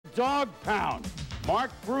dog pound,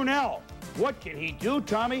 Mark Brunell. What can he do,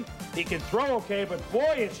 Tommy? He can throw okay, but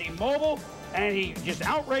boy, is he mobile, and he just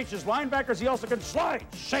outraces linebackers. He also can slide.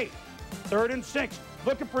 Safe. 3rd and 6.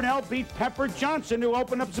 Look at Brunell beat Pepper Johnson to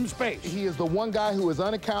open up some space. He is the one guy who is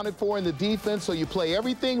unaccounted for in the defense, so you play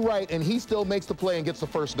everything right, and he still makes the play and gets the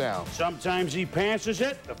first down. Sometimes he passes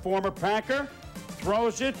it. The former Packer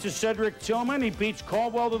throws it to Cedric Tillman. He beats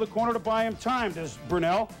Caldwell to the corner to buy him time, does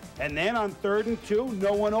Brunell. And then on 3rd and 2,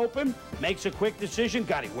 no one open. Makes a quick decision.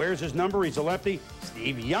 God, he wears his number. He's a lefty.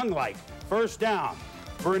 Steve Young-like. First down.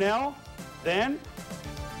 Brunell then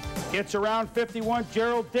gets around 51.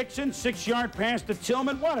 Gerald Dixon, 6-yard pass to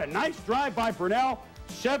Tillman. What a nice drive by Brunell.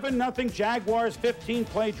 7-0 Jaguars,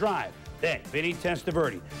 15-play drive. Then Vinny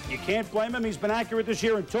Testaverde. You can't blame him. He's been accurate this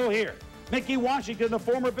year until here. Mickey Washington, the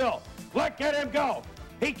former Bill. Look at him go.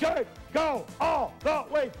 He could go all the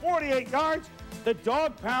way, 48 yards. The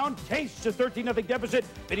dog pound tastes a 13-0 deficit.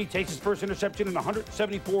 Vinny takes his first interception in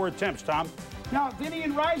 174 attempts, Tom. Now, Vinny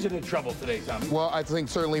and Rison in trouble today, Tom. Well, I think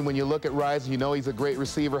certainly when you look at Rison, you know he's a great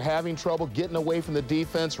receiver. Having trouble getting away from the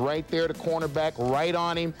defense, right there to cornerback, right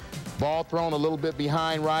on him. Ball thrown a little bit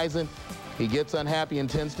behind Rison. He gets unhappy and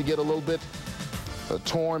tends to get a little bit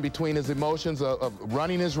torn between his emotions of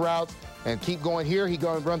running his routes and keep going here. He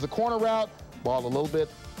runs a corner route, ball a little bit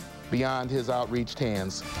beyond his outreached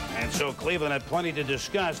hands. And so Cleveland had plenty to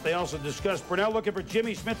discuss. They also discussed Brunell looking for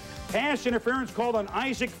Jimmy Smith. Pass interference called on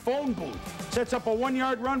Isaac Phoneboom. Sets up a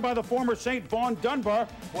 1-yard run by the former St. Vaughn Dunbar,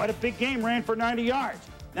 who had a big game, ran for 90 yards.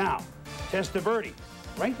 Now, Testaverde.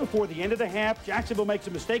 Right before the end of the half, Jacksonville makes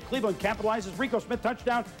a mistake. Cleveland capitalizes. Rico Smith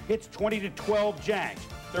touchdown. Hits 20-12 Jags.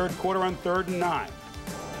 3rd quarter on 3rd and 9.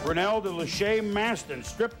 Brunell to Lachey Maston,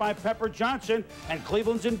 stripped by Pepper Johnson, and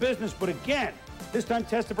Cleveland's in business. But again, this time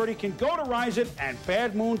Testaverde can go to Rison, and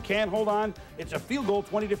Bad Moon can't hold on. It's a field goal,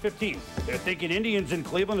 20-15. They're thinking Indians in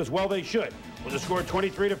Cleveland as well. They should. With the score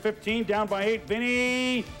 23-15, down by 8.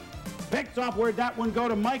 Vinny picked off. Where'd that one go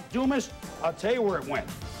to Mike Dumas? I'll tell you where it went.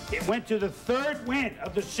 It went to the 3rd win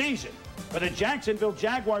of the season for the Jacksonville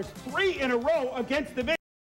Jaguars, 3 in a row against the